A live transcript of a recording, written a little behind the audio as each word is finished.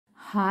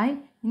Hi,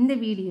 இந்த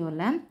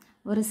வீடியோவில்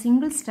ஒரு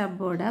சிங்கிள்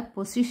ஸ்டப்போட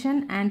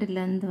பொசிஷன் அண்ட்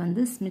லென்த்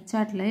வந்து ஸ்மித்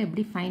சார்ட்டில்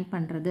எப்படி ஃபைண்ட்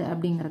பண்ணுறது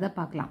அப்படிங்கிறத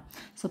பார்க்கலாம்.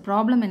 ஸோ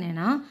ப்ராப்ளம்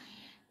என்னென்னா,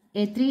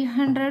 a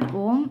 300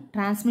 ohm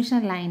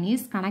transmission line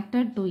is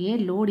connected to a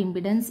load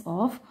impedance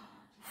of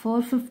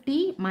 450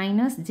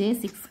 minus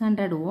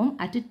j600 ohm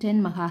at 10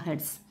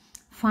 megahertz.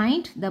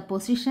 Find the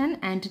position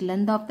and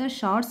length of the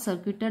short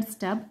circuited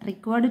stub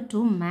required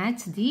to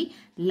match the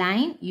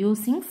line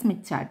using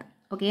Smith chart.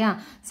 ஓகேயா?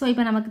 So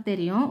இப்போ நமக்கு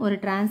தெரியும் ஒரு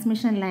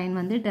transmission line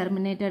வந்து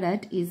terminated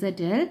at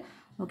Z L.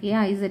 ஓகேயா?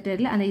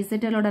 Z L அந்த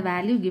இசட்எலோட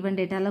value given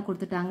டேட்டாவில்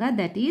கொடுத்துட்டாங்க.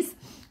 தட் இஸ்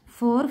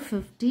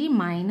 450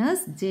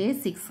 மைனஸ்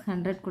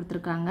j600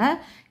 கொடுத்துருக்காங்க.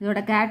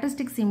 இதோட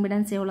கேரக்டரிஸ்டிக்ஸ்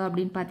இம்பிடன்ஸ் எவ்வளோ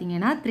அப்படின்னு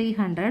பார்த்தீங்கன்னா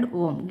 300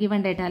 ஓம்.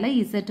 கிவன் டேட்டாவில்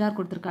இசட்ஆர்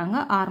கொடுத்துருக்காங்க,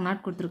 R0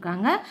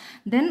 கொடுத்துருக்காங்க,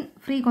 தென்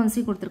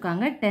ஃப்ரீக்வன்சி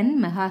கொடுத்துருக்காங்க 10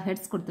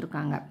 மெகாஹெர்ட்ஸ்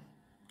கொடுத்துருக்காங்க.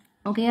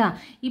 ஓகேயா?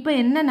 இப்போ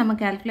என்ன நம்ம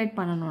கால்குலேட்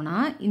பண்ணணும்னா,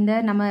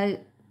 இந்த நம்ம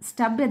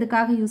ஸ்டப்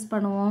எதுக்காக யூஸ்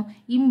பண்ணுவோம்?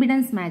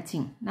 Impedance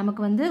matching.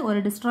 நமக்கு வந்து ஒரு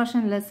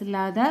டிஸ்ட்ராக்ஷன்லெஸ்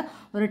இல்லாத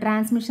ஒரு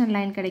டிரான்ஸ்மிஷன்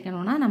லைன்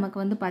கிடைக்கணும்னா நமக்கு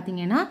வந்து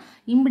பார்த்தீங்கன்னா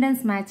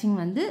இம்பிடன்ஸ் மேட்சிங்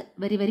வந்து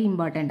வெரி வெரி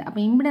இம்பார்ட்டண்ட். அப்போ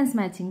இம்பிடன்ஸ்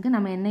மேட்சிங்க்கு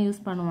நம்ம என்ன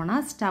யூஸ் பண்ணுவோம்னா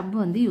ஸ்டப்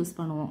வந்து யூஸ்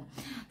பண்ணுவோம்.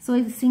 ஸோ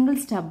இது சிங்கிள்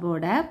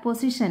ஸ்டப்போட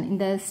பொசிஷன்,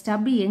 இந்த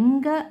ஸ்டப்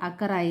எங்கே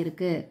அக்கர்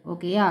ஆகிருக்கு,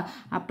 ஓகேயா,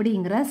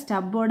 அப்படிங்கிற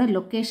ஸ்டப்போட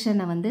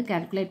லொக்கேஷனை வந்து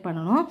கால்குலேட்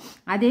பண்ணணும்.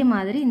 அதே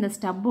மாதிரி இந்த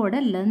ஸ்டப்போட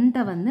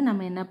லென்த்தை வந்து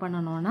நம்ம என்ன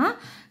பண்ணணும்னா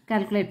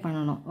கால்குலேட்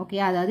பண்ணணும். ஓகே,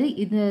 அதாவது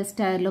இது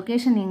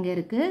லொக்கேஷன் எங்கே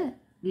இருக்குது,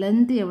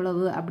 லென்த்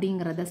எவ்வளவு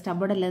அப்படிங்கிறத,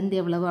 ஸ்டப்போட லென்த்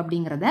எவ்வளவு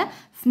அப்படிங்கிறத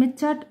ஸ்மித்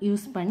சார்ட்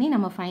யூஸ் பண்ணி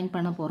நம்ம ஃபைண்ட்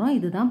பண்ண போகிறோம்.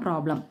 இதுதான்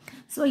ப்ராப்ளம்.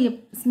 ஸோ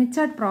ஸ்மித்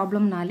சார்ட்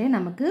ப்ராப்ளம்னாலே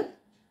நமக்கு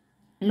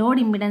லோட்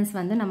இம்பிடன்ஸ்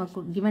வந்து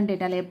நமக்கு கிவன்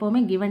டேட்டாவில் எப்போவுமே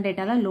கிவன்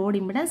டேட்டாவில் லோட்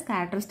இம்பிடன்ஸ்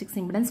கேரக்டரிஸ்டிக்ஸ்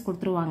இம்பிடன்ஸ்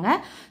கொடுத்துருவாங்க.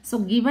 ஸோ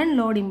கிவன்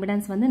லோட்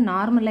இம்பிடன்ஸ் வந்து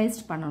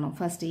நார்மலைஸ்ட் பண்ணணும்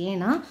ஃபர்ஸ்ட்.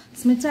 ஏன்னா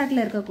ஸ்மித்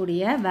சார்ட்டில்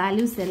இருக்கக்கூடிய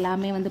வேல்யூஸ்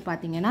எல்லாமே வந்து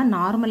பார்த்தீங்கன்னா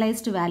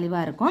நார்மலைஸ்டு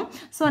வேல்யூவாக இருக்கும்.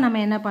 ஸோ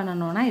நம்ம என்ன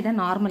பண்ணணும்னா இதை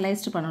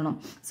நார்மலைஸ்டு பண்ணணும்.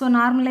 ஸோ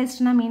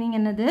நார்மலைஸ்டுனா மீனிங்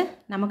என்னது?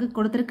 நமக்கு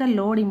கொடுத்துருக்க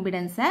லோட்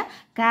இம்பிடன்ஸை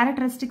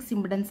கேரக்டரிஸ்டிக்ஸ்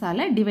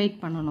இம்பிடன்ஸால் டிவைட்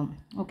பண்ணணும்.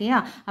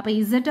 ஓகேயா? அப்போ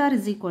இசட்ஆர்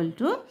இஸ் ஈக்குவல்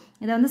டு,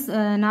 இதை வந்து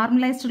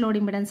நார்மலைஸ்டு லோட்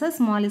இம்பிடன்ஸை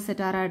ஸ்மால்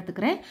இசட்ஆராக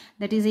எடுத்துக்கிறேன்.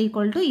 That is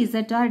equal to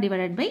ZR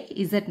divided by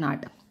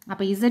இசட்0.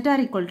 அப்போ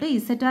ZR equal to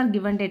ZR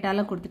given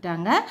டேட்டாவில்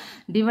கொடுத்துட்டாங்க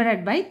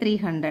டிவைடட் பை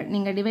 300.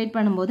 நீங்கள் டிவைட்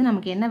பண்ணும்போது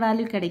நமக்கு என்ன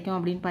வேல்யூ கிடைக்கும்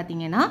அப்படின்னு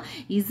பார்த்தீங்கன்னா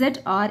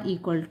ZR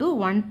equal to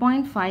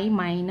 1.5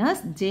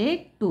 minus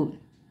j2.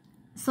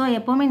 So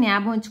எப்போவுமே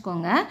ஞாபகம்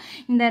வச்சுக்கோங்க,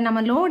 இந்த நம்ம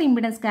லோட்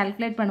இம்பிடன்ஸ்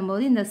கால்குலேட்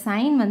பண்ணும்போது இந்த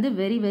சைன் வந்து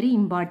வெரி வெரி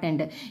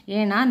இம்பார்ட்டண்ட்.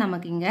 ஏன்னா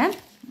நமக்கு இங்கே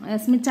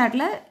ஸ்மித்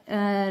சார்ட்டில்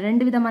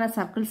ரெண்டு விதமான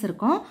சர்க்கிள்ஸ்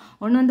இருக்கும்.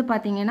 ஒன்று வந்து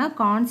பார்த்தீங்கன்னா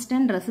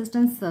கான்ஸ்டன்ட்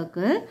ரெசிஸ்டன்ஸ்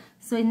சர்க்கிள்.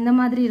 ஸோ இந்த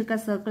மாதிரி இருக்க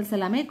சர்க்கிள்ஸ்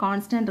எல்லாமே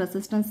கான்ஸ்டன்ட்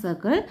ரெசிஸ்டன்ஸ்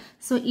சர்க்கிள்.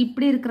 ஸோ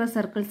இப்படி இருக்கிற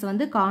சர்க்கிள்ஸ்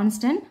வந்து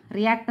கான்ஸ்டன்ட்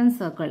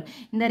ரியாக்டன்ஸ் சர்க்கிள்.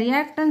 இந்த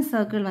ரியாக்டன்ஸ்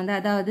சர்க்கிள் வந்து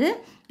அதாவது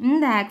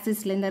இந்த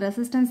ஆக்சிஸில், இந்த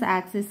ரெசிஸ்டன்ஸ்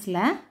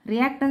ஆக்சிஸில்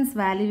ரியாக்டன்ஸ்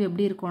வேல்யூ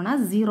எப்படி இருக்கும்னா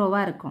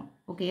 0வாக இருக்கும்.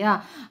 ஓகேயா?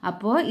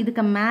 அப்போது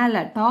இதுக்கு மேலே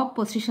டாப்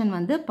பொசிஷன்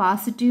வந்து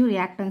பாசிட்டிவ்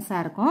ரியாக்டன்ஸாக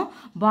இருக்கும்,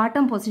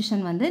 பாட்டம்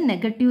பொசிஷன் வந்து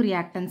நெகட்டிவ்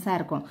ரியாக்டன்ஸாக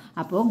இருக்கும்.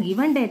 அப்போது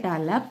கிவன்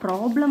டேட்டாவில்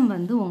ப்ராப்ளம்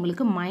வந்து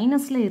உங்களுக்கு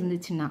மைனஸில்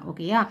இருந்துச்சுன்னா,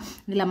 ஓகேயா,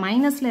 இதில்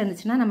மைனஸில்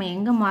இருந்துச்சுன்னா நம்ம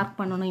எங்கே மார்க்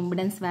பண்ணணும்?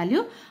 Impedance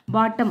value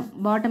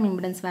bottom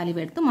impedance value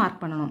எடுத்து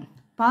மார்க் பண்ணணும்.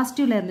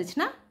 பாசிட்டிவில்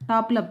இருந்துச்சுன்னா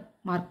டாப்பில்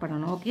மார்க்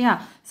பண்ணணும். ஓகேயா?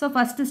 ஸோ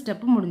ஃபஸ்ட்டு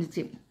ஸ்டெப்பு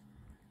முடிஞ்சிச்சு.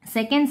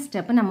 செகண்ட்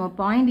ஸ்டெப்பு நம்ம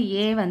பாயிண்ட்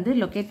ஏ வந்து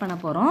லொக்கேட் பண்ண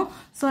போகிறோம்.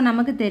 ஸோ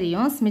நமக்கு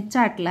தெரியும் ஸ்மித்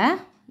சார்ட்டில்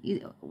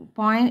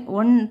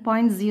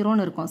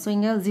 1.0 இருக்கும். ஸோ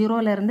இங்கே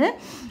 0லேருந்து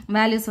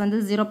வேல்யூஸ் வந்து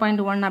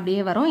 0.1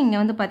 அப்படியே வரும். இங்கே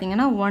வந்து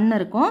பார்த்தீங்கன்னா 1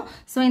 இருக்கும்.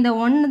 ஸோ இந்த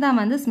 1 தான்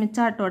வந்து ஸ்மித்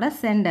சார்ட்டோட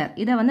சென்டர்.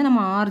 இதை வந்து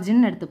நம்ம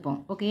ஆர்ஜின் எடுத்துப்போம்.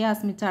 ஓகேயா?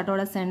 ஸ்மித்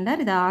சார்ட்டோட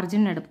சென்டர், இதை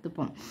ஆர்ஜின்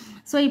எடுத்துப்போம்.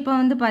 ஸோ இப்போ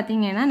வந்து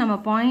பார்த்தீங்கன்னா நம்ம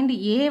பாயிண்ட்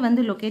ஏ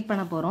வந்து லொக்கேட்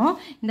பண்ண போகிறோம்.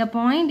 இந்த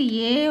பாயிண்ட்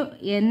ஏ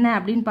என்ன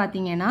அப்படின்னு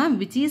பார்த்தீங்கன்னா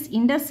which is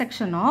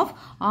intersection of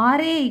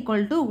RA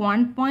equal to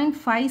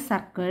 1.5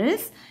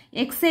 circles,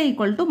 XA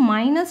equal to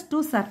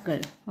 -2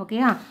 circle.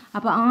 ஓகேயா?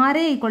 அப்போ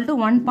RA ஈக்குவல் டு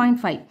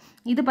 1.5.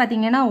 இது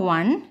பார்த்தீங்கன்னா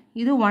 1,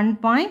 இது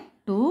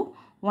 1.2,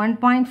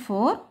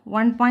 1.4,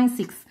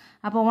 1.6.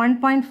 அப்போ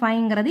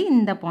 1.5ங்கிறது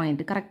இந்த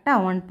பாயிண்ட்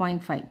கரெக்டாக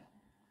 1.5.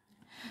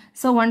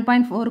 ஸோ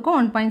 1.4க்கும்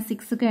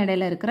 1.6க்கும்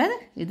இடையில இருக்கிறது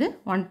இது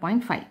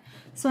 1.5.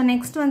 ஸோ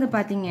நெக்ஸ்ட் வந்து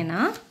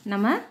பார்த்தீங்கன்னா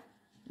நம்ம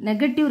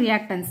நெகட்டிவ்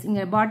ரியாக்டன்ஸ்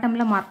இங்கே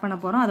பாட்டமில் மார்க் பண்ண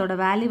போகிறோம். அதோட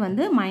வேல்யூ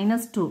வந்து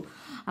 -2.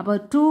 அப்போ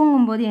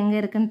 2ங்கும்போது எங்கே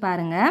இருக்குன்னு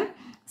பாருங்கள்.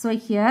 ஸோ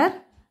ஹியர்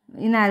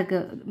என்ன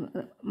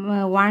இருக்குது?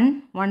 1,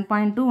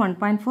 1.2,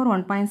 1.4,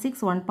 1.6,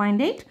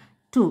 1.8,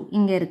 2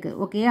 இங்கே இருக்குது.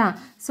 ஓகேயா?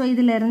 ஸோ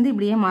இதிலேருந்து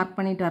இப்படியே மார்க்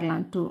பண்ணிட்டு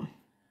வரலாம். 2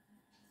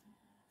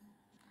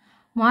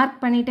 மார்க்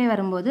பண்ணிகிட்டே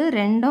வரும்போது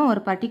ரெண்டும் ஒரு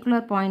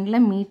பர்டிகுலர்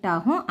பாயிண்டில் மீட்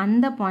ஆகும்.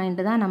 அந்த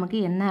பாயிண்ட் தான் நமக்கு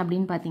என்ன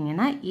அப்படின்னு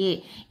பார்த்தீங்கன்னா ஏ.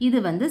 இது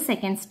வந்து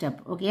second step.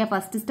 Okay,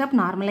 first step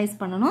normalise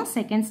பண்ணணும்.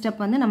 செகண்ட்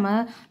ஸ்டெப் வந்து நம்ம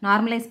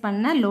நார்மலைஸ்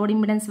பண்ண லோட்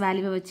இம்பிடன்ஸ்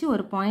வேல்யூவை வச்சு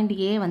ஒரு பாயிண்ட்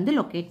ஏ வந்து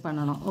லொக்கேட்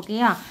பண்ணணும்.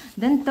 ஓகேயா?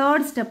 தென்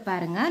தேர்ட் ஸ்டெப்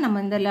பாருங்கள்.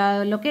 நம்ம இந்த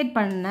லொக்கேட்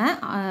பண்ண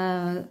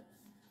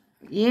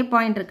ஏ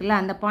பாயிண்ட்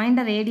இருக்குல்ல, அந்த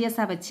பாயிண்டை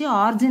ரேடியஸாக வச்சு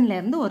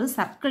ஆரிஜின்லேருந்து ஒரு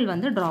சர்க்கிள்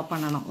வந்து ட்ரா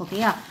பண்ணணும்.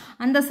 ஓகேயா?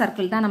 அந்த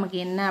சர்க்கிள் தான் நமக்கு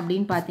என்ன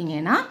அப்படின்னு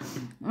பார்த்தீங்கன்னா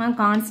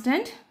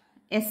கான்ஸ்டன்ட்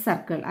எஸ்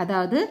சர்க்கிள்.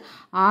 அதாவது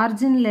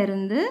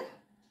ஆரிஜின்லேருந்து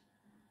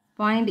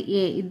பாயிண்ட்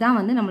ஏ இதுதான்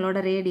வந்து நம்மளோட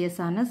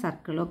ரேடியஸான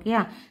சர்க்கிள்.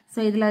 ஓகேயா? ஸோ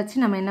இதில்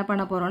வச்சு நம்ம என்ன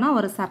பண்ண போகிறோம்னா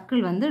ஒரு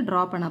சர்க்கிள் வந்து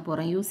ட்ரா பண்ண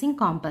போகிறோம் யூஸிங்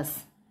காம்பஸ்.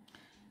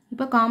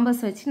 இப்போ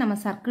காம்பஸ் வச்சு நம்ம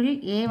சர்க்கிள்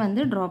ஏ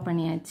வந்து ட்ரா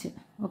பண்ணியாச்சு.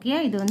 ஓகே,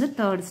 இது வந்து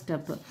தேர்ட்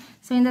ஸ்டெப்பு.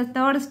 ஸோ இந்த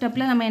தேர்ட்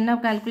ஸ்டெப்பில் நம்ம என்ன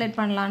கால்குலேட்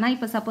பண்ணலாம்னா,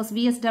 இப்போ சப்போஸ்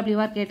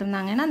விஎஸ்டபிள்யூஆர்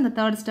கேட்டிருந்தாங்கன்னா இந்த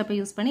தேர்ட் ஸ்டெப்பை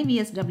யூஸ் பண்ணி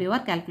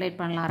விஎஸ்டபிள்யூஆர் கால்குலேட்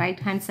பண்ணலாம்.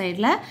 ரைட் ஹேண்ட்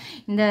சைடில்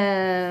இந்த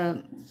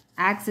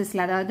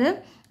ஆக்சிஸில், அதாவது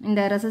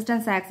இந்த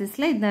ரெசிஸ்டன்ஸ்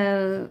ஆக்சிஸில் இந்த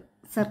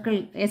சர்க்கிள்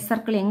எஸ்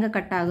சர்க்கிள் எங்கே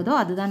கட் ஆகுதோ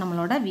அதுதான்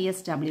நம்மளோட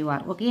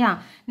விஎஸ்டபிள்யூஆர். ஓகேயா?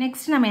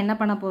 நெக்ஸ்ட் நம்ம என்ன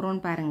பண்ண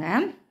போகிறோம்னு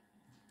பாருங்கள்.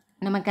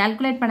 நம்ம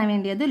கால்குலேட் பண்ண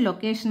வேண்டியது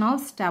லொக்கேஷன்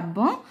ஆஃப்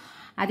ஸ்டப்பும்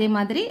அதே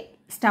மாதிரி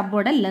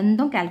ஸ்டப்போட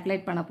லென்த்தும்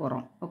கால்குலேட் பண்ண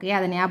போகிறோம். ஓகே,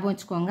 அதை ஞாபகம்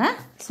வச்சுக்கோங்க.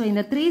 ஸோ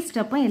இந்த 3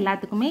 ஸ்டெப்பும்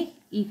எல்லாத்துக்குமே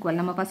ஈக்குவல்.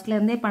 நம்ம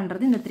ஃபஸ்ட்லேருந்தே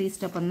பண்ணுறது இந்த 3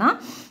 ஸ்டெப்பும் தான்.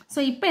 ஸோ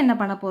இப்போ என்ன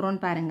பண்ண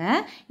போகிறோம்னு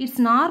பாருங்கள்.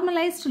 It's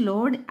normalised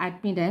load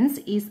admittance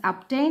is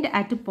obtained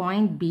at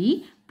point B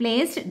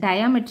placed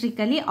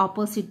diametrically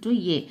opposite to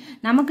A.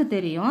 நமக்கு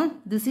தெரியும்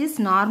this is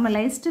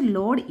normalized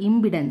load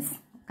impedance.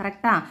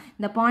 கரெக்டா?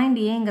 இந்த பாயிண்ட்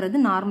ஏங்கிறது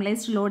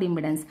நார்மலைஸ்ட் லோட்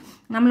இம்பிடன்ஸ்.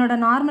 நம்மளோட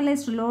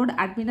நார்மலைஸ்ட் லோட்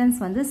அட்மிட்டன்ஸ்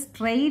வந்து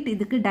ஸ்ட்ரைட்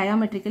இதுக்கு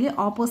டயாமெட்ரிக்கலி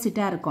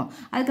ஆப்போசிட்டாக இருக்கும்.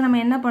 அதுக்கு நம்ம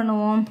என்ன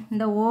பண்ணுவோம்,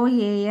 இந்த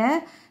ஓஏயை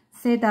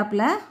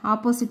சேர்த்தாப்பில்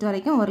ஆப்போசிட்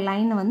வரைக்கும் ஒரு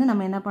லைனை வந்து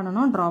நம்ம என்ன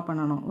பண்ணணும், ட்ரா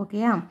பண்ணணும்.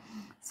 ஓகேயா?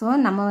 ஸோ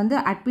நம்ம வந்து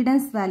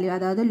அட்மிட்டன்ஸ் வேல்யூ,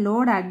 அதாவது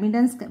லோட்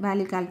அட்மிட்டன்ஸ்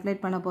வேல்யூ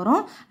கால்குலேட் பண்ண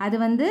போகிறோம். அது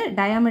வந்து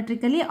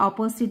டயாமெட்ரிக்கலி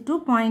opposite to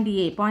point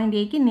A, point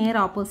ஏக்கு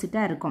நேர்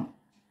ஆப்போசிட்டாக இருக்கும்.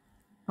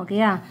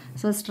 ஓகேயா?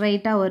 ஸோ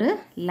ஸ்ட்ரைட்டாக ஒரு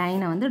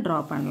லைனை வந்து ட்ரா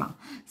பண்ணலாம்.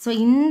 ஸோ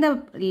இந்த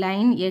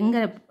லைன்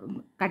எங்கே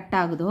கட்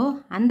ஆகுதோ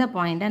அந்த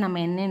பாயிண்ட்டை நம்ம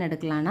என்னன்னு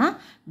எடுக்கலாம்னா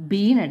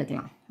பின்னு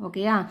எடுக்கலாம்.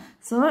 ஓகேயா?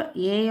 ஸோ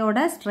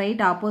ஏயோட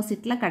ஸ்ட்ரைட்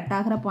ஆப்போசிட்டில் கட்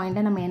ஆகிற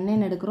பாயிண்ட்டை நம்ம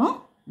என்னன்னு எடுக்கிறோம்,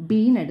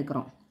 பின்னு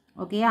எடுக்கிறோம்.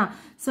 ஓகேயா?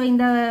 ஸோ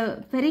இந்த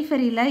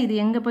பெரிஃபெரியில் இது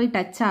எங்கே போய்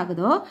டச்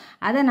ஆகுதோ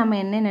அதை நம்ம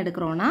என்னன்னு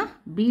எடுக்கிறோன்னா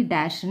பி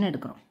டேஷ்ன்னு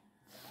எடுக்கிறோம்.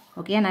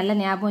 ஓகே, நல்ல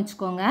ஞாபகம்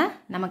வச்சுக்கோங்க.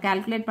 நம்ம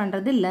கால்குலேட்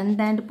பண்ணுறது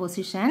லென்த் அண்ட்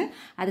பொசிஷன்.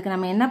 அதுக்கு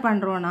நம்ம என்ன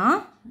பண்ணுறோன்னா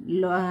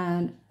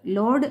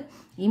லோடு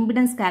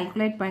இம்பிடன்ஸ்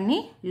கால்குலேட் பண்ணி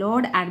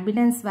லோடு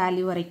அட்மிட்டன்ஸ்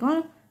வேல்யூ வரைக்கும்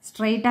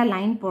ஸ்ட்ரைட்டாக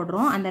லைன்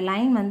போடுறோம். அந்த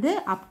லைன் வந்து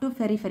அப் டு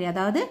பெரிஃபெரி,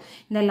 அதாவது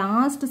இந்த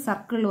லாஸ்ட்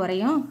சர்க்கிள்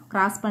வரையும்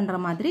கிராஸ் பண்ணுற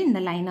மாதிரி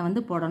இந்த லைனை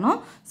வந்து போடணும்.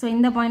 ஸோ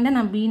இந்த பாயிண்ட்டை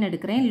நான் பின்னு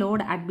எடுக்கிறேன்,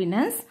 லோடு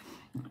அட்மிட்டன்ஸ்.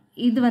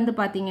 இது வந்து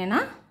பார்த்தீங்கன்னா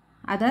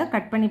அதை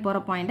கட் பண்ணி போகிற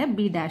பாயிண்ட்டை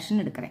பி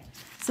டேஷ்ன்னு எடுக்கிறேன்.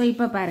 ஸோ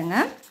இப்போ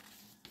பாருங்கள்.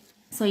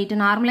 So it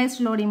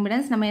normalised load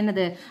impedance நம்ம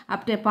என்னது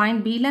அப் டு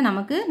பாயிண்ட் பியில்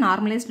நமக்கு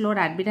நார்மலைஸ்ட் லோட்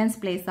அட்மிட்டன்ஸ்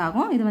பிளேஸ்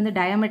ஆகும். இது வந்து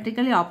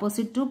டயாமெட்ரிக்கலி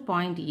opposite to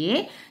point A,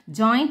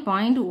 joint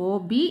point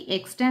OP,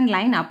 extend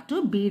line up to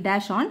be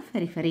dash on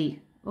periphery.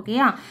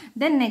 ஓகேயா?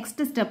 தென்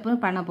நெக்ஸ்ட் ஸ்டெப்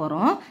பண்ண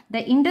போகிறோம்,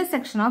 த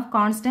intersection of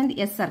constant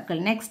S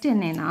circle. Next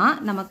என்னன்னா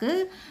நமக்கு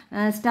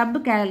ஸ்டப்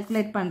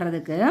கால்குலேட்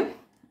பண்ணுறதுக்கு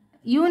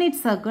யூனிட்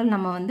சர்க்கிள்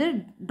நம்ம வந்து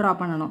ட்ரா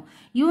பண்ணணும்.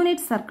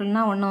 யூனிட்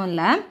சர்க்கிள்னால் ஒன்றும்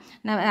இல்லை,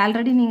 நான்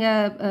ஆல்ரெடி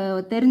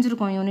நீங்கள்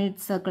தெரிஞ்சிருக்கோம்.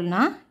 யூனிட்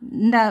சர்க்கிள்னால்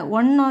இந்த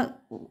ஒன்று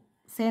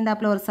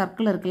சேர்ந்தாப்பில் ஒரு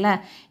சர்க்கிள் இருக்குல்ல,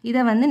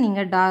 இதை வந்து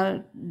நீங்கள்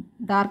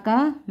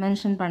டார்க்காக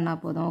மென்ஷன்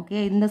பண்ணால் போதும். ஓகே,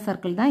 இந்த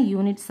சர்க்கிள் தான்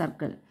unit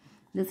circle.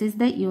 This is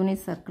the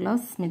unit circle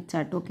of Smith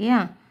chart.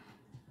 ஓகேயா?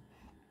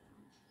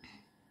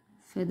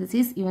 So this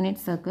is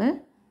unit circle.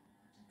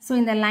 So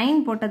இந்த லைன்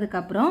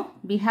போட்டதுக்கப்புறம்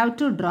we have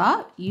to draw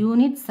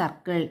unit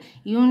circle.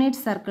 Unit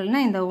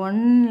சர்க்கிள்னால் இந்த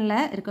ஒன்னில்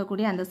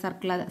இருக்கக்கூடிய அந்த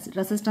சர்க்கிளை,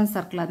 ரெசிஸ்டன்ஸ்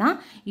சர்க்கிளை தான்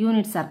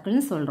யூனிட்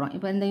சர்க்கிள்னு சொல்கிறோம்.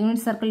 இப்போ இந்த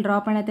யூனிட் சர்க்கிள் ட்ரா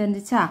பண்ண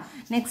தெரிஞ்சிச்சா?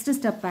 நெக்ஸ்ட்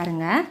ஸ்டெப்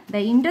பாருங்கள்,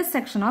 த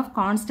intersection of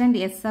constant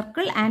S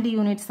circle and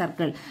unit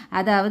circle.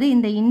 அதாவது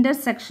இந்த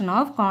intersection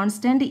of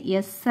constant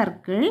S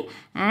circle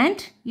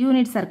and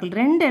unit circle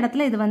ரெண்டு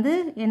இடத்துல இது வந்து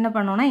என்ன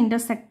பண்ணோம்னா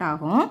இன்டர்செக்ட்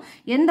ஆகும்.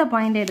 எந்த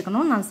பாயிண்ட்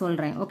எடுக்கணும்னு நான்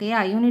சொல்கிறேன்.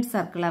 ஓகேயா? யூனிட்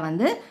சர்க்கிளை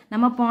வந்து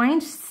நம்ம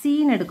பாயிண்ட்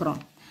சின்னு எடுக்கிறோம்.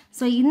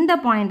 ஸோ இந்த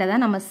பாயிண்ட்டை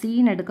தான் நம்ம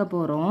சீன் எடுக்க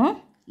போகிறோம்.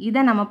 இதை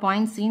நம்ம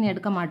பாயிண்ட் சீன்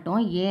எடுக்க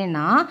மாட்டோம்.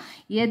 ஏன்னா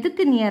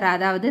எதுக்கு நியர்,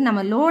 அதாவது நம்ம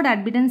லோட்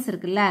அட்மிட்டன்ஸ்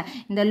இருக்குல்ல,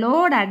 இந்த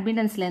லோட்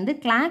அட்மிட்டன்ஸ்லேருந்து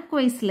கிளாக்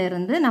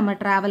வைஸ்லேருந்து நம்ம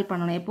ட்ராவல்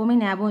பண்ணணும். எப்போவுமே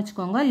ஞாபகம்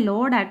வச்சுக்கோங்க,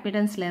 லோட்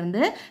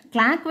அட்மிட்டன்ஸ்லேருந்து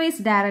கிளாக்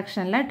வைஸ்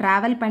டைரக்ஷனில்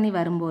ட்ராவல் பண்ணி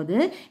வரும்போது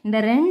இந்த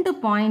ரெண்டு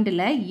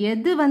பாயிண்டில்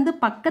எது வந்து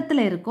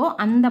பக்கத்தில் இருக்கோ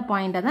அந்த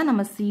பாயிண்ட்டை தான்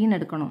நம்ம சீன்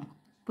எடுக்கணும்.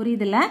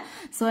 புரியுதுல்ல?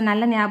 ஸோ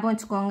நல்ல ஞாபகம்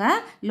வச்சுக்கோங்க,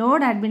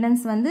 லோட்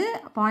அட்மிட்டன்ஸ் வந்து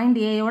பாயிண்ட்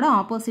ஏயோட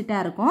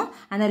ஆப்போசிட்டாக இருக்கும்.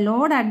 அந்த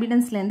லோட்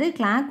அட்மிட்டன்ஸ்லேருந்து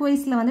கிளாக்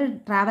வைஸில் வந்து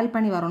ட்ராவல்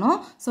பண்ணி வரணும்.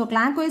 ஸோ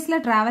கிளாக்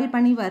வைஸில் ட்ராவல்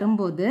பண்ணி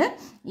வரும்போது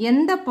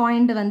எந்த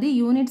பாயிண்ட் வந்து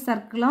யூனிட்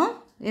சர்க்கிளும்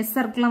எஸ்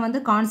சர்க்கிளும்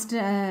வந்து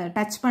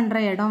டச் பண்ணுற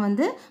இடம்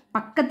வந்து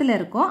பக்கத்தில்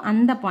இருக்கோ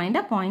அந்த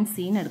பாயிண்ட்டை பாயிண்ட்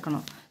சின்னு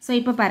எடுக்கணும். ஸோ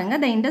இப்போ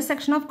பாருங்கள், the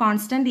intersection of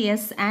constant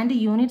S and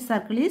unit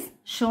circle is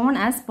shown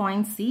as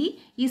point C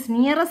is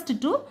nearest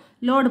to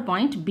load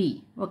point B.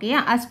 Okay,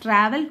 as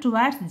travel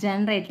towards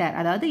generator,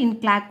 அதாவது in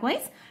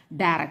clockwise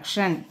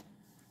direction.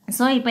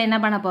 ஸோ இப்போ என்ன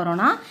பண்ண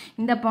போகிறோம்னா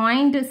இந்த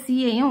பாயிண்ட்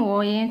சியையும்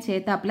ஓயையும்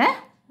சேர்த்தாப்பில்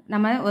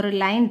நம்ம ஒரு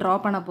லைன் ட்ரா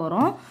பண்ண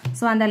போகிறோம்.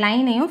 ஸோ அந்த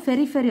லைனையும்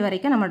பெரிஃபெரி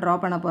வரைக்கும் நம்ம ட்ரா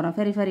பண்ண போகிறோம்.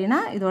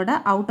 பெரிஃபெரினா இதோட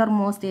அவுட்டர்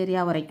மோஸ்ட்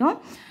ஏரியா வரைக்கும்,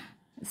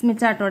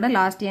 ஸ்மித் சார்ட்டோட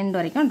லாஸ்ட் எண்ட்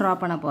வரைக்கும் ட்ரா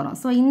பண்ண போகிறோம்.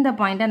 ஸோ இந்த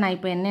பாயிண்ட்டை நான்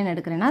இப்போ என்னென்னு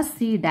எடுக்கிறேன்னா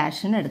சி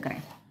டேஷ்ன்னு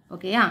எடுக்கிறேன்.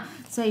 ஓகேயா?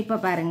 ஸோ இப்போ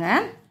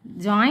பாருங்கள்,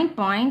 joint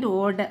point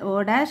O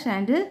dash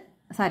and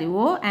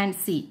O and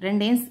C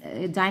ரெண்டையும்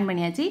ஜாயின்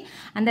பண்ணியாச்சு.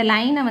 அந்த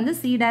லைனை வந்து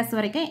சி டேஷ்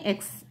வரைக்கும்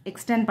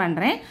extend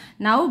பண்ணுறேன்.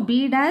 Now B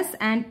dash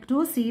and to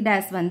C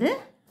dash வந்து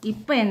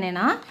இப்போ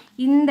என்னன்னா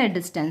இந்த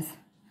distance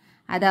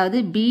அதாவது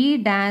B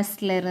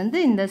dashல இருந்து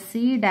இந்த C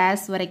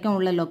dash வரைக்கும்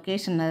உள்ள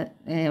லொகேஷன்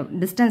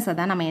டிஸ்டன்ஸ்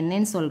தான் நம்ம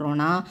என்னன்னு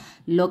சொல்றோம்னா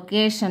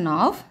லொகேஷன்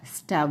ஆஃப்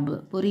ஸ்டப்.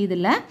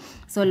 புரியுதுல?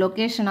 ஸோ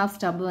லொகேஷன் ஆஃப்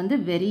ஸ்டப் வந்து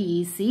வெரி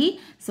ஈஸி.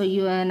 ஸோ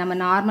நம்ம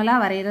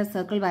நார்மலாக வரைகிற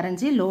சர்க்கிள்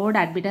வரைஞ்சி லோட்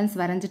அட்மிட்டன்ஸ்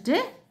வரைஞ்சிட்டு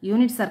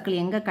யூனிட் சர்க்கிள்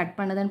எங்கே கட்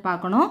பண்ணுதுன்னு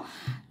பார்க்கணும்.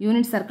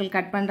 யூனிட் சர்க்கிள்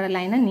கட் பண்ணுற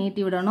லைனை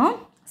நீட்டி விடணும்.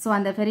 ஸோ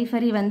அந்த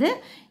பெரிஃபெரி வந்து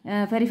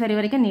பெரிஃபெரி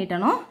வரைக்கும்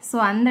நீட்டணும். ஸோ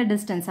அந்த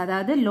டிஸ்டன்ஸ்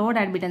அதாவது லோட்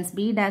அட்மிட்டன்ஸ்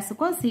பி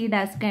டேஸுக்கும் சி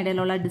டேஸுக்கும்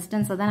இடையில உள்ள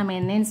டிஸ்டன்ஸை தான் நம்ம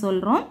என்னன்னு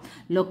சொல்கிறோம்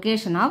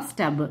லொக்கேஷன் ஆஃப்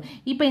ஸ்டப்.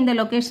 இப்போ இந்த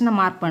லொக்கேஷனை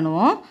மார்க்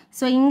பண்ணுவோம்.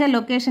 ஸோ இங்கே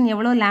லொக்கேஷன்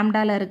எவ்வளோ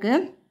லேம்டாவில் இருக்குது?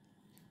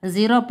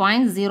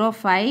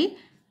 0.05,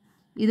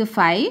 இது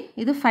 5,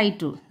 இது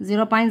 5.2,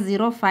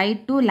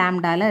 0.052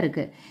 லேம்டாவில்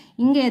இருக்குது.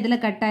 இங்கே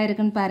எதில் கட்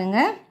ஆகிருக்குன்னு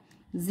பாருங்கள்,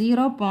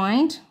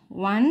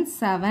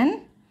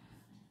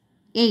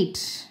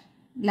 0.178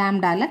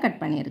 லேம்டாவில் கட்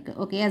பண்ணியிருக்கு.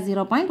 ஓகே,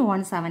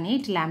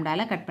 0.178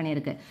 லேம்டாவில் கட்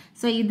பண்ணியிருக்கு.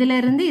 ஸோ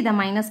இதிலிருந்து இதை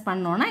மைனஸ்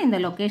பண்ணோன்னா இந்த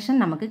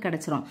லொக்கேஷன் நமக்கு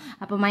கிடச்சிரும்.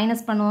 அப்போ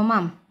மைனஸ் பண்ணுவோமா?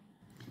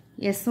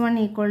 S1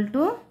 equal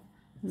to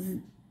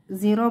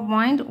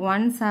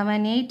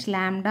 0.178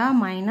 lambda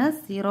minus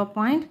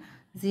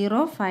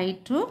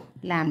 0.052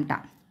 lambda.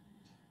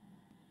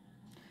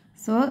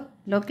 So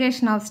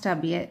location of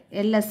stub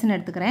எல்எஸ்ன்னு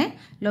எடுத்துக்கிறேன்.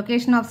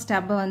 லொக்கேஷன் ஆஃப்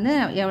ஸ்டப் வந்து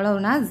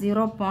எவ்வளோனா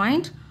 0.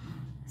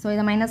 ஸோ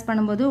இதை மைனஸ்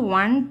பண்ணும்போது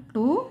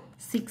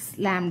 126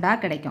 லேம்டா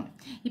கிடைக்கும்.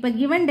 இப்போ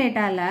கிவன்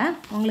டேட்டாவில்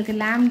உங்களுக்கு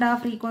லேம்டா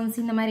ஃப்ரீக்வன்சி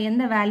இந்த மாதிரி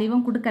எந்த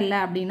வேல்யூவும் கொடுக்கல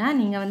அப்படின்னா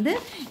நீங்கள் வந்து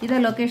இதை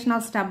லொக்கேஷன்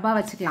ஆஃப் ஸ்டப்பாக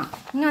வச்சுக்கலாம்.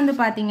 இங்கே வந்து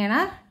பார்த்தீங்கன்னா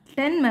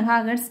 10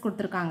 MHz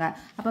கொடுத்துருக்காங்க.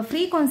 அப்போ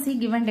ஃப்ரீக்வன்சி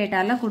கிவன்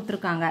டேட்டாவில்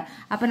கொடுத்துருக்காங்க.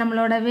 அப்போ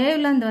நம்மளோட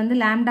வேவ்லேருந்து வந்து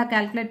லேம்டா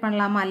கால்குலேட்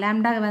பண்ணலாமா?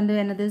 லேம்டா வந்து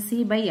என்னது?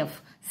 C/F.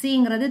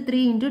 சிங்கிறது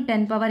 3 ×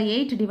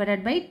 10⁸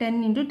 divided by 10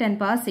 ×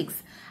 10⁶.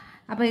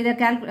 அப்போ இதை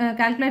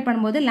கால்குலேட்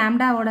பண்ணும்போது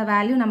லேம்டாவோட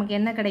வேல்யூ நமக்கு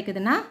என்ன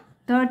கிடைக்குதுன்னா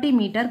 30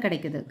 மீட்டர்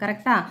கிடைக்குது.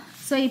 கரெக்டா?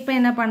 ஸோ இப்போ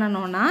என்ன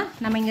பண்ணணும்னா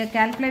நம்ம இங்கே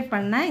கால்குலேட்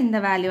பண்ண இந்த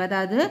வேல்யூ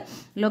அதாவது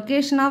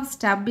location of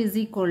stub is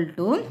equal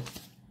to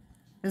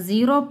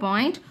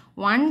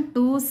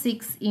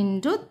 0.126 ×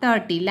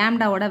 30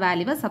 லேம்டாவோட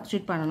வேல்யூவை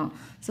சப்ஸ்டியூட் பண்ணணும்.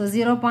 ஸோ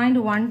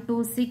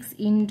 0.126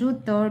 ×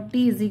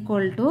 30 இஸ்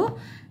ஈக்குவல் டு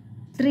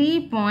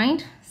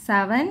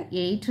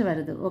 3.78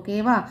 வருது.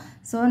 ஓகேவா?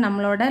 ஸோ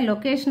நம்மளோட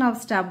லொக்கேஷன்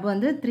ஆஃப் ஸ்டப்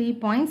வந்து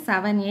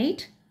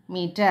 3.78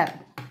 metre.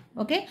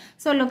 Okay,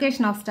 so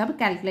location of stub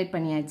calculate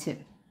பண்ணியாச்சு.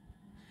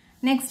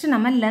 நெக்ஸ்ட்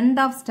நம்ம லென்த்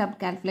ஆஃப் ஸ்டப்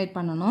கால்குலேட்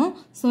பண்ணணும்.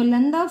 So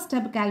length of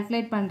stub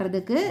calculate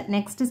பண்ணுறதுக்கு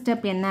நெக்ஸ்ட்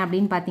ஸ்டெப் என்ன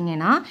அப்படின்னு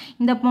பார்த்தீங்கன்னா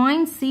இந்த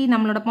பாயிண்ட் சி,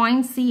 நம்மளோட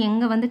பாயிண்ட் சி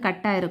எங்கே வந்து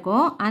கட் ஆயிருக்கோ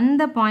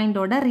அந்த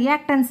பாயிண்டோட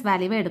ரியாக்டன்ஸ்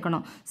வேல்யூவை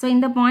எடுக்கணும். ஸோ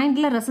இந்த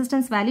பாயிண்டில்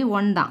ரெசிஸ்டன்ஸ் வேல்யூ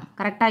 1 தான்.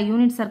 கரெக்டாக?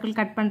 யூனிட் சர்க்கிள்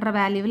கட் பண்ணுற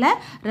வேல்யூவில்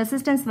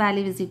resistance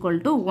value is equal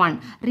to 1.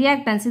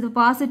 Reactance இது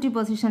பாசிட்டிவ்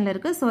பொசிஷனில்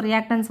இருக்குது. ஸோ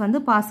ரியாக்டன்ஸ்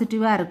வந்து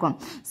பாசிட்டிவாக இருக்கும்.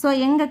 ஸோ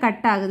எங்கே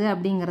கட் ஆகுது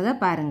அப்படிங்கிறத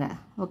பாருங்கள்.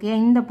 ஓகே,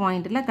 இந்த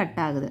பாயிண்டில் கட்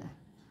ஆகுது.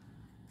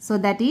 So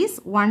that is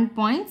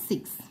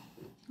 1.6.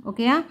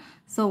 Okay,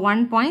 so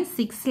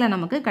 1.6ல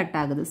நமக்கு கட்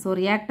ஆகுது. So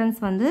reactance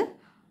வந்து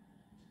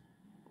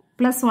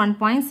plus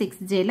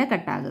 1.6Jல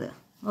கட் ஆகுது.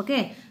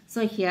 Okay, so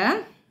here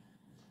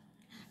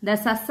the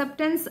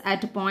susceptance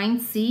at point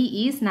C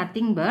is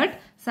nothing but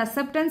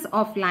susceptance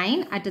of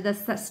line at the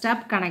stub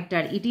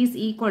connected. It is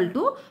equal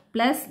to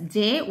plus J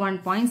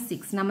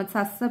 1.6. நம்ம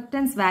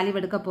susceptance value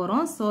எடுக்க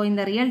போறோம். So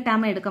இந்த real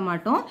term எடுக்க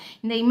மாட்டோம்.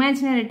 இந்த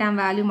imaginary term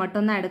value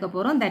மட்டும் தான் எடுக்க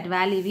போறோம். That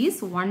value is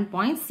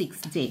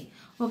 1.6J.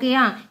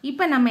 ஓகேயா?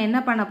 இப்போ நம்ம என்ன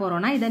பண்ண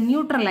போறோம்னா இதை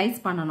நியூட்ரலைஸ்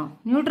பண்ணணும்.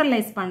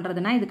 நியூட்ரலைஸ்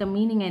பண்றதுனா இதுக்கு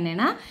மீனிங்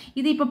என்னன்னா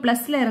இது இப்போ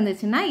பிளஸ்ல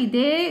இருந்துச்சுன்னா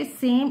இதே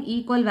சேம்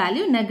ஈக்குவல்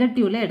வேல்யூ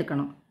நெகட்டிவ்ல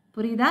எடுக்கணும்.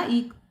 புரியுதா?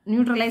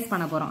 நியூட்ரலைஸ்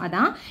பண்ண போறோம்.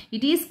 அதான்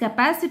it is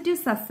capacitive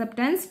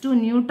susceptance to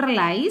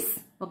neutralize.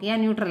 Okay,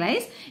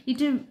 neutralize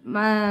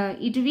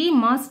it we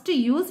must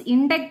use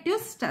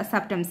inductive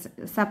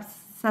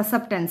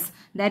susceptance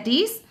that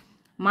is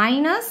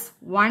minus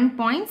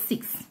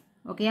 1.6.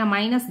 Okay,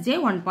 minus J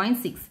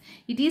 1.6.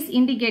 It is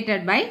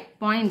indicated by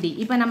point D.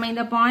 இப்போ நம்ம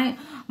இந்த point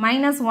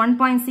minus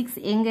 1.6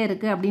 எங்க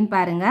இருக்கு அப்படின்னு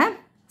பாருங்க.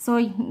 So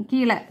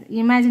கீழே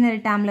imaginary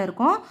termல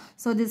இருக்கும்.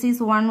 So this is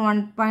 1,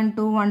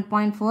 1.2,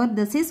 1.4.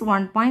 This is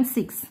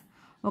 1.6.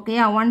 Okay,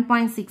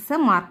 1.6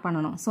 mark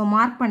பண்ணணும். So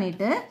மார்க்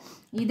பண்ணிட்டு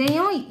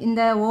இதையும்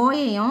இந்த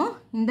OAயும்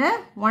இந்த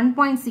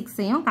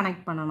 1.6ஐயும்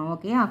கனெக்ட் பண்ணணும்.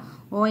 ஓகேயா?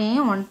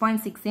 OAயும்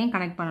 1.6ஐயும்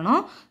கனெக்ட்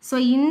பண்ணணும். ஸோ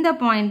இந்த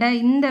பாயிண்ட்டை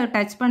இந்த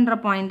டச் பண்ணுற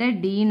பாயிண்ட்டை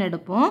Dன்னு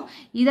எடுப்போம்.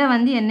 இதை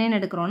வந்து என்னன்னு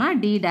எடுக்கிறோம்னா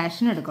D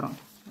டேஷ்னு எடுக்கிறோம்.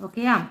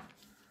 ஓகேயா?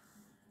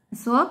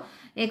 So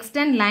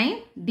extend line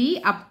D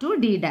up to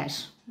D dash.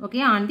 Okay,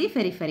 on the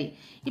periphery.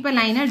 இப்போ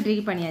லைனை ட்ரீ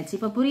பண்ணியாச்சு.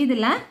 இப்போ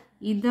புரியுதுல்ல?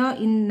 இது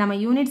நம்ம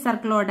யூனிட்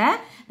சர்க்கிளோட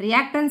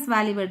ரியாக்டன்ஸ்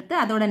வேல்யூ எடுத்து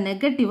அதோட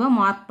நெகட்டிவை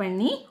மார்க்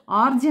பண்ணி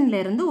ஆரிஜின்ல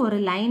இருந்து ஒரு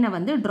லைனை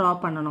வந்து ட்ரா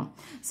பண்ணணும்.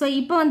 ஸோ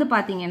இப்போ வந்து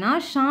பார்த்தீங்கன்னா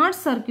ஷார்ட்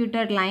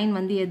சர்க்யூட்டட் லைன்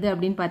வந்து எது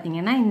அப்படின்னு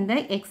பார்த்தீங்கன்னா இந்த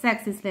எக்ஸ்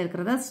ஆக்சிஸ்ல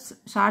இருக்கிறத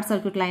ஷார்ட்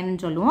சர்க்யூட் லைன்னு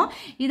சொல்லுவோம்.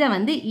 இதை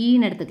வந்து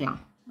ஈன்னு எடுத்துக்கலாம்.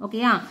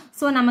 ஓகேயா?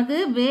 ஸோ நமக்கு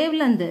வேவ்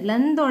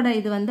லென்த்தோட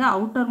இது வந்து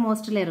அவுட்டர்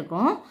மோஸ்ட்ல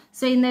இருக்கும்.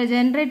 ஸோ இந்த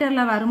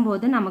ஜென்ரேட்டர்ல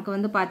வரும்போது நமக்கு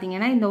வந்து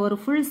பார்த்தீங்கன்னா இந்த ஒரு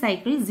ஃபுல்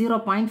சைக்கிள்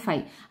 0.5.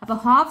 அப்போ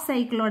ஹாஃப்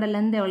சைக்கிளோட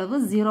லென்த் எவ்வளவு?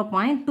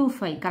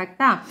 0.25.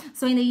 கரெக்டா?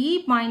 ஸோ இந்த இ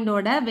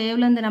பாயிண்டோட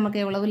வேவ் லென்த்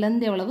நமக்கு எவ்வளவு?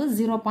 லென்த் எவ்வளவு?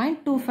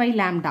 0.25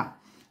 லாம்டா.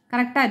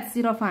 கரெக்டா?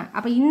 0.5.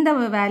 அப்போ இந்த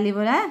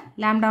வேல்யூவில்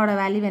லாம்டாவோட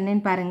வேல்யூ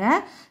என்னன்னு பாருங்க.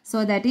 So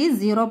that is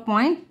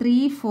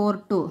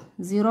 0.342.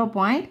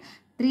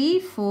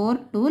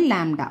 0.342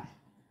 லாம்டா.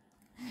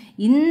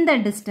 இந்த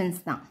டிஸ்டன்ஸ்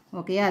தான்.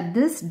 ஓகேயா?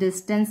 திஸ்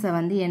டிஸ்டன்ஸை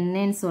வந்து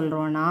என்னன்னு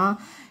சொல்கிறோன்னா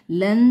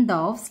லென்த்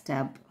ஆஃப்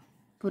ஸ்டப்.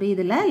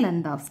 புரியுதுல?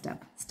 Length of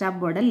stub,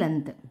 ஸ்டப்போட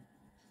length.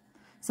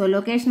 So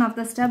location of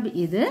the stub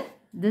இது.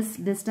 திஸ்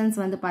டிஸ்டன்ஸ்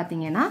வந்து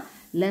பார்த்தீங்கன்னா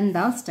length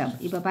of stub.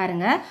 இப்போ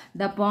பாருங்க,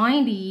 the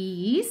point E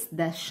is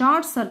the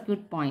short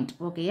circuit point.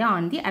 ஓகேயா?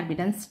 on the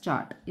admittance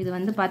chart. இது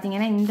வந்து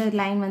பார்த்தீங்கன்னா இந்த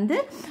லைன் வந்து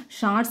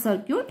short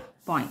circuit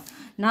point.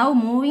 Now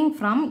moving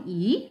from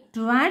E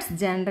towards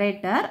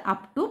generator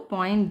up to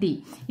point D.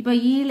 இப்போ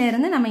Eல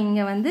இருந்து நம்ம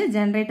இங்க வந்து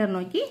generator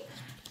நோக்கி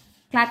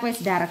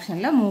clockwise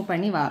directionல மூவ்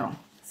பண்ணி வரோம்.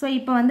 ஸோ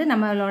இப்போ வந்து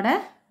நம்மளோட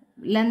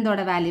லென்த்தோட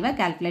வேல்யூவை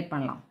கால்குலேட்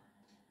பண்ணலாம்.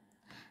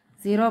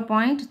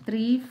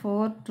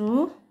 0.342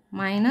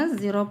 minus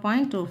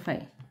 0.25.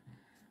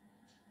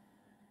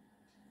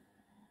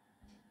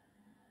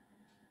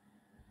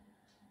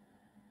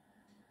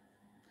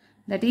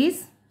 That is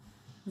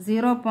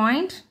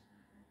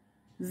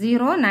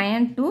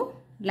 0.092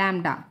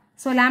 lambda.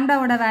 So lambda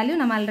oda value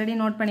நம்ம already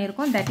note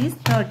பண்ணியிருக்கோம். That is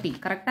 30.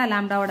 கரெக்டா?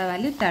 lambda oda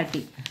value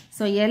 30.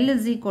 So L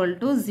is equal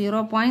to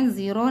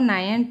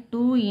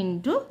 0.092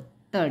 into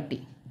 30.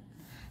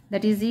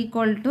 That is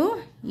equal to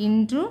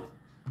into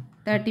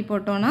 30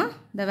 போட்டோனா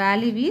the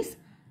value is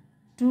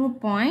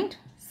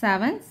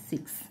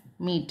 2.76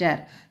 meter.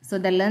 So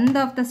the length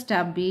of the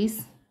stub is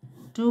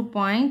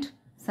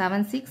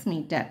 2.76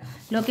 meter.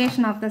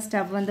 Location of the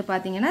stub வந்து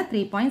பாத்தீங்கன்னா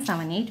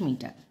 3.78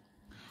 meter.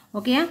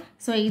 Okay?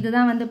 So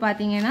இதுதான் வந்து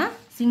பாத்தீங்கன்னா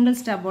single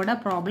stub ஓட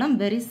problem.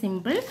 Very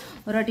simple.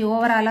 ஒரு வாட்டி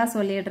ஓவராலா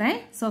சொல்லிடுறேன்.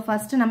 So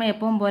first நம்ம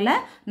எப்பவும் போல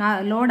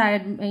load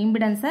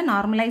impedance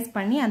நார்மலைஸ்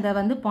பண்ணி அதை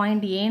வந்து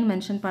point A ன்னு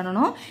மென்ஷன்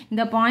பண்ணணும்.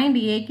 இந்த point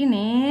A க்கு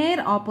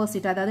நேர்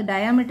ஆப்போசிட், அதாவது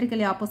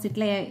diametrically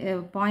oppositeல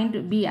point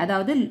B,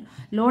 அதாவது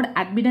load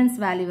admittance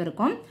value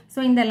இருக்கும். So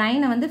இந்த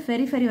லைனை வந்து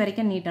பெரிஃபெரி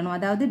வரைக்கும் நீட்டணும்.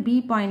 அதாவது B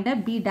பாயிண்ட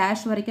B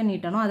dash வரைக்கும்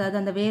நீட்டணும். அதாவது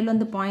அந்த வேவ்ல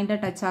வந்து பாயிண்ட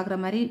டச் ஆகுற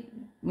மாதிரி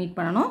மீட்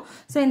பண்ணணும்.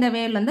 ஸோ இந்த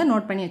வேவ்ல இருந்து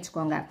நோட் பண்ணி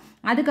வச்சுக்கோங்க.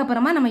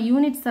 அதுக்கப்புறமா நம்ம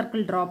யூனிட்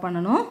சர்க்கிள் ட்ரா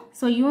பண்ணணும்.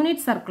 ஸோ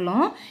யூனிட்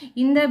சர்க்கிளும்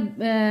இந்த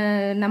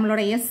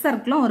நம்மளோட எஸ்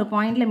சர்க்கிளும் ஒரு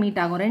பாயிண்ட்ல மீட்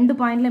ஆகும், 2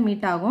 பாயிண்ட்ல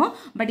மீட் ஆகும்.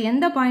 பட்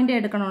எந்த பாயிண்ட்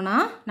எடுக்கணும்னா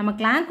நம்ம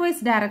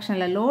கிளாக்வைஸ்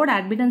டைரக்ஷன்ல, லோட்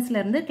அட்மிட்டன்ஸ்ல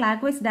இருந்து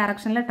கிளாக்வைஸ்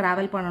டைரக்ஷன்ல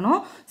டிராவல் பண்ணணும்.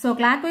 ஸோ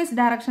கிளாக்வைஸ்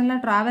டைரக்ஷன்ல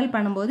டிராவல்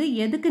பண்ணும்போது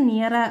எதுக்கு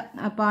நியரா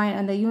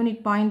அந்த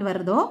யூனிட் பாயிண்ட்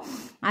வருதோ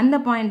அந்த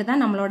பாயிண்ட்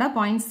தான் நம்மளோட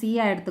பாயிண்ட்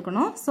சியா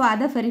எடுத்துக்கணும். ஸோ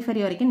அதை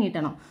பெரிஃபெரி வரைக்கும்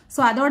நீட்டணும். ஸோ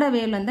அதோட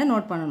வேவ்ல இருந்து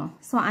நோட் பண்ணணும்.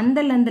 ஸோ அந்த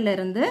லென்த்ல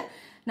இருந்து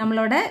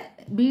நம்மளோட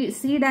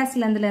சி டேஷ்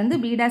லென்த்ல இருந்து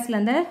பி டேஷ்ல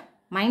இருந்து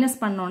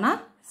மைனஸ் பண்ணோம்னா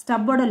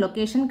ஸ்டப்போட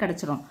லொகேஷன்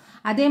கிடைச்சிரும்.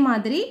 அதே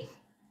மாதிரி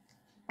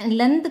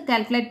லென்த்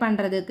கால்குலேட்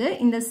பண்றதுக்கு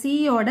இந்த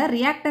சியோட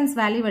ரியாக்டன்ஸ்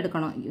வேல்யூ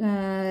எடுக்கணும்.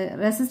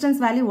 ரெசிஸ்டன்ஸ்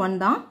வேல்யூ 1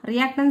 தான்,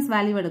 ரியாக்டன்ஸ்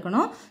வேல்யூ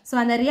எடுக்கணும். ஸோ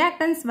அந்த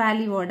ரியாக்டன்ஸ்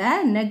வேல்யூவோட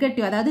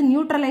நெகட்டிவ், அதாவது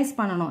நியூட்ரலைஸ்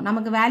பண்ணணும்.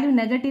 நமக்கு வேல்யூ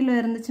நெகட்டிவ்ல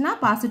இருந்துச்சுன்னா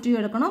பாசிட்டிவ்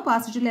எடுக்கணும்,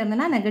 பாசிட்டிவ்ல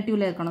இருந்ததுன்னா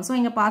நெகட்டிவ்ல இருக்கணும். ஸோ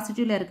இங்க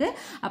பாசிட்டிவ்ல இருக்கு,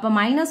 அப்போ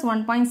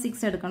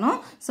 -1.6 எடுக்கணும்.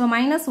 ஸோ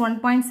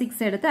 -1.6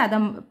 எடுத்து அதை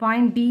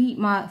பாயிண்ட் டி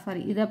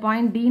இதை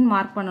பாயிண்ட் டின்னு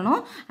மார்க்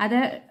பண்ணணும். அதை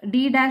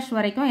டி டேஷ்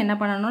வரைக்கும் என்ன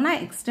பண்ணணும்னா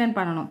எக்ஸ்டெண்ட்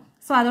பண்ணணும்.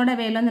 ஸோ அதோட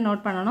வேவ்ல இருந்து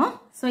நோட் பண்ணணும்.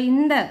 ஸோ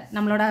இந்த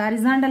நம்மளோட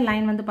ஹரிசாண்டல்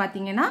லைன் வந்து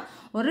பார்த்தீங்கன்னா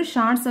ஒரு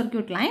ஷார்ட்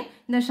சர்க்யூட் லைன்.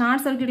 இந்த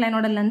short circuit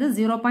லைனோட length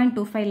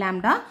 0.25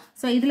 lambda.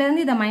 So இதுல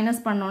இருந்து இதை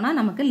மைனஸ் பண்ணோம்னா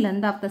நமக்கு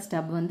லென்த் ஆஃப் த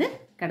ஸ்டப் வந்து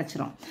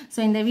கிடைச்சிரும். ஸோ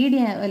இந்த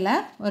வீடியோவில்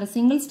ஒரு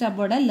சிங்கிள்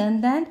ஸ்டப்போட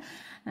லென்த் அண்ட்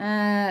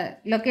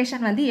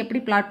லொகேஷன் வந்து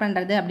எப்படி பிளாட்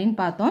பண்றது அப்படின்னு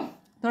பார்த்தோம்.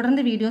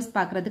 தொடர்ந்து வீடியோஸ்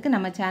பார்க்கறதுக்கு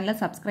நம்ம சேனலை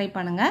சப்ஸ்கிரைப்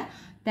பண்ணுங்க.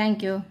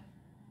 தேங்க்யூ.